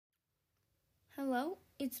Hello,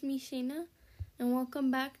 it's me, Shayna, and welcome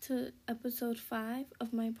back to episode 5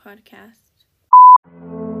 of my podcast.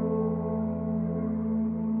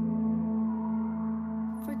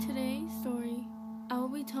 For today's story, I will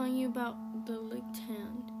be telling you about the licked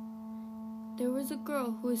hand. There was a girl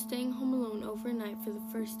who was staying home alone overnight for the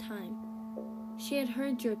first time. She had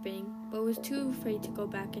heard dripping, but was too afraid to go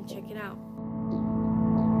back and check it out.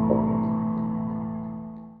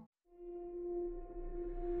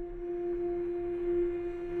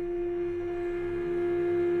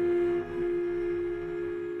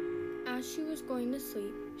 As she was going to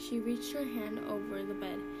sleep, she reached her hand over the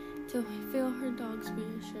bed to feel her dog's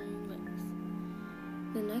reassuring licks.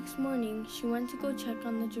 The next morning, she went to go check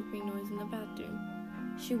on the dripping noise in the bathroom.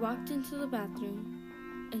 She walked into the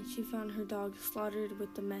bathroom, and she found her dog slaughtered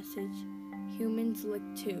with the message, "Humans lick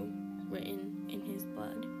too," written in his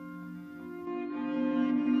blood.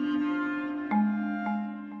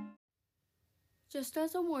 Just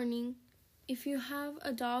as a warning, if you have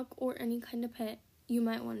a dog or any kind of pet, you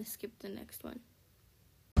might want to skip the next one.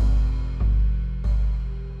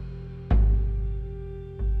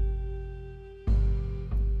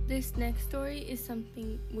 This next story is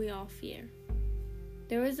something we all fear.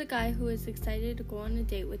 There was a guy who was excited to go on a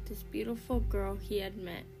date with this beautiful girl he had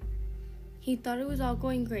met. He thought it was all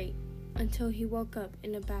going great until he woke up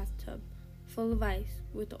in a bathtub full of ice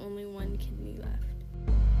with only one kidney left.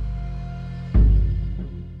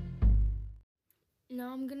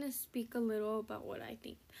 Now I'm going to speak a little about what I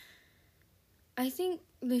think. I think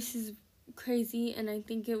this is crazy, and I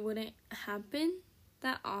think it wouldn't happen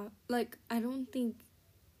that often. I don't think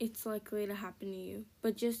it's likely to happen to you,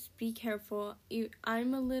 but just be careful.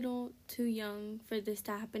 I'm a little too young for this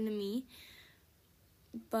to happen to me,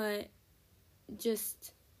 but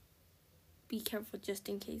just be careful just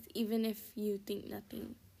in case, even if you think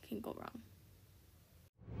nothing can go wrong.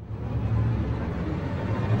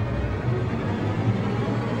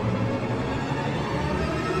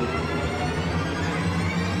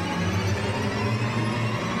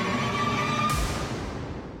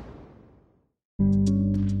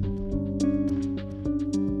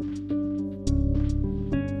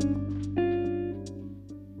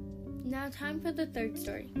 Now time for the third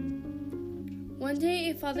story. One day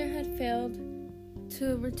a father had failed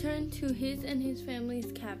to return to his and his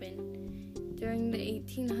family's cabin during the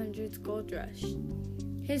 1800s gold rush.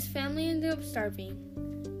 His family ended up starving.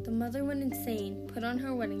 The mother went insane, put on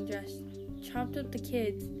her wedding dress, chopped up the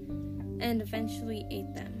kids, and eventually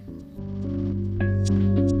ate them.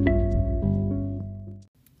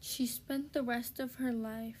 She spent the rest of her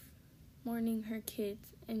life mourning her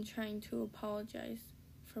kids and trying to apologize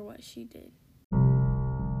for what she did.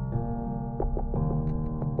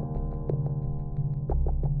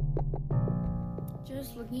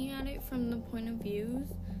 Just looking at it from the point of views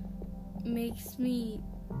makes me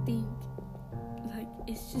think,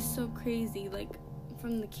 it's just so crazy.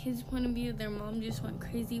 From the kids' point of view, their mom just went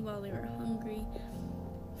crazy while they were hungry.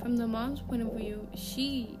 From the mom's point of view,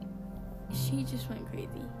 she just went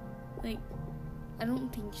crazy. I don't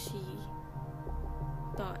think she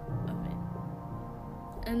thought of it.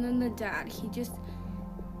 And then the dad, he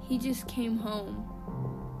just came home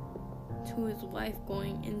to his wife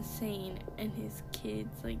going insane and his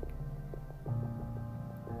kids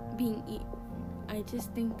being eaten. I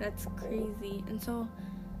just think that's crazy. And so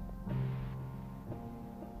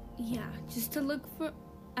yeah, just to look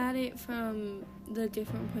at it from the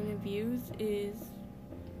different point of views is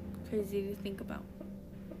crazy to think about.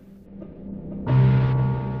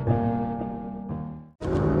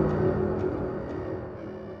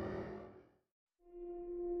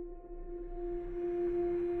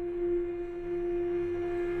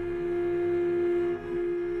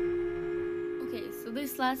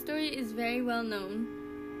 This last story is very well known,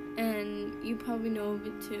 and you probably know of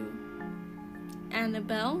it too.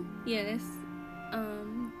 Annabelle, yes,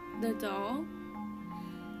 the doll.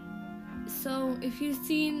 So if you've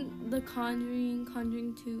seen The Conjuring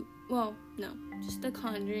 2, well, no, just The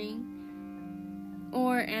Conjuring,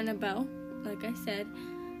 or Annabelle, like I said,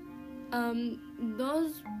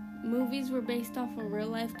 those movies were based off a real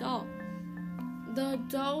life doll. The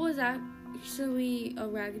doll was actually a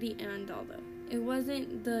Raggedy Ann doll though. It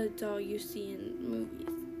wasn't the doll you see in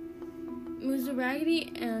movies. It was a Raggedy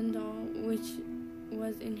Ann doll which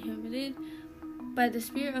was inhabited by the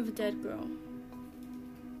spirit of a dead girl.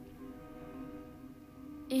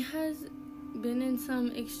 It has been in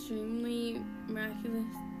some extremely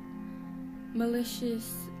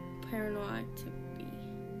malicious paranormal activity.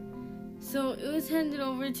 So it was handed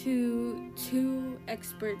over to 2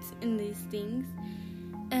 experts in these things,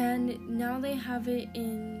 and now they have it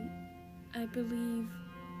in, I believe,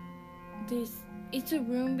 this it's a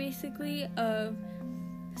room basically of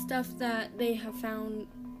stuff that they have found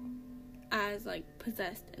as like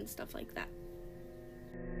possessed and stuff like that.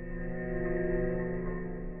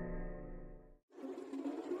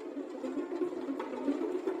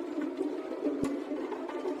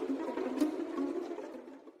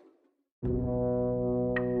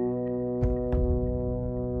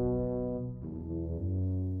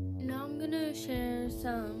 Now I'm gonna share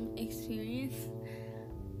some experience.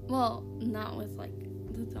 Well, not with like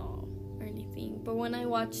the doll or anything, but when I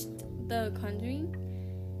watched The Conjuring,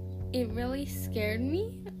 it really scared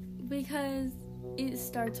me because it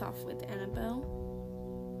starts off with Annabelle.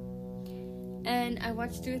 And I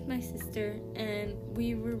watched it with my sister, and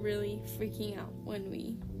we were really freaking out when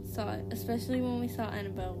we saw it, especially when we saw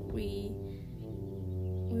Annabelle. We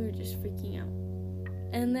were just freaking out.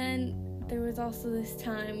 And then there was also this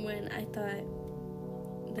time when I thought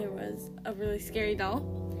there was a really scary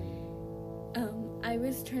doll. I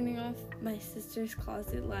was turning off my sister's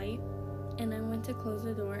closet light, and I went to close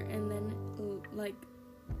the door, and then like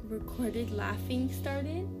recorded laughing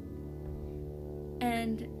started,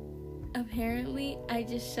 and apparently I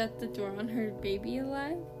just shut the door on her baby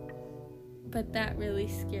alive, but that really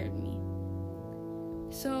scared me.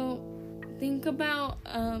 So think about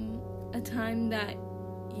a time that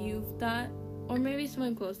you've thought, or maybe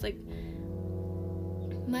someone close, like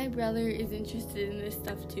my brother is interested in this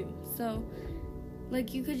stuff too, so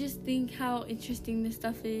like you could just think how interesting this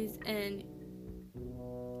stuff is, and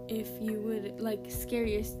if you would like scare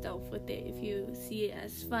yourself with it if you see it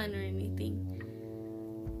as fun or anything.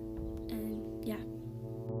 And yeah.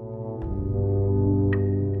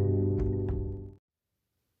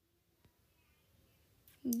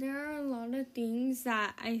 There are a lot of things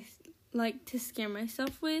that I like to scare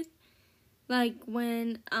myself with, like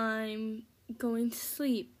when I'm going to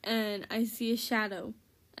sleep and I see a shadow.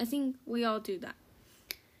 I think we all do that.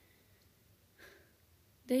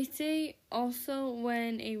 They say also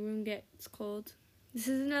when a room gets cold, this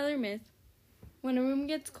is another myth, when a room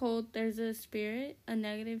gets cold, there's a spirit, a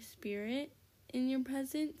negative spirit in your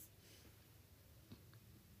presence.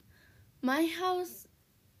 My house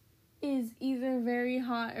is either very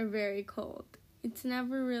hot or very cold. It's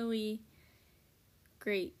never really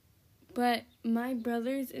great. But my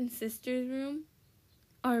brother's and sister's room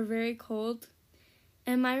are very cold,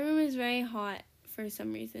 and my room is very hot for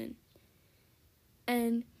some reason.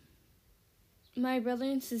 And my brother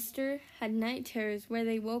and sister had night terrors where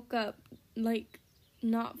they woke up, like,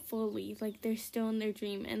 not fully, like they're still in their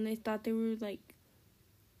dream, and they thought they were, like,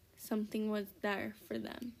 something was there for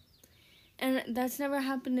them. And that's never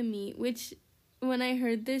happened to me, which, when I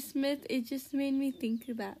heard this myth, it just made me think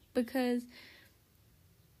of that, because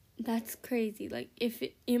that's crazy. Like, if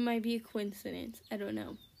it might be a coincidence, I don't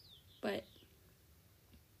know, but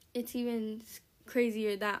it's even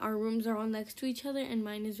crazier that our rooms are all next to each other and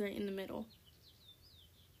mine is right in the middle.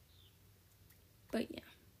 But yeah,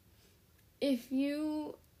 if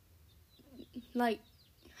you like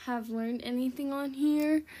have learned anything on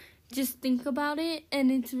here, just think about it,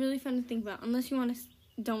 and it's really fun to think about, unless you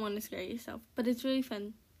don't want to scare yourself, but it's really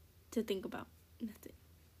fun to think about. That's it.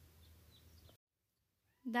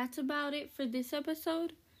 That's about it for this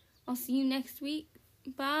episode. I'll see you next week.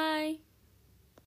 Bye.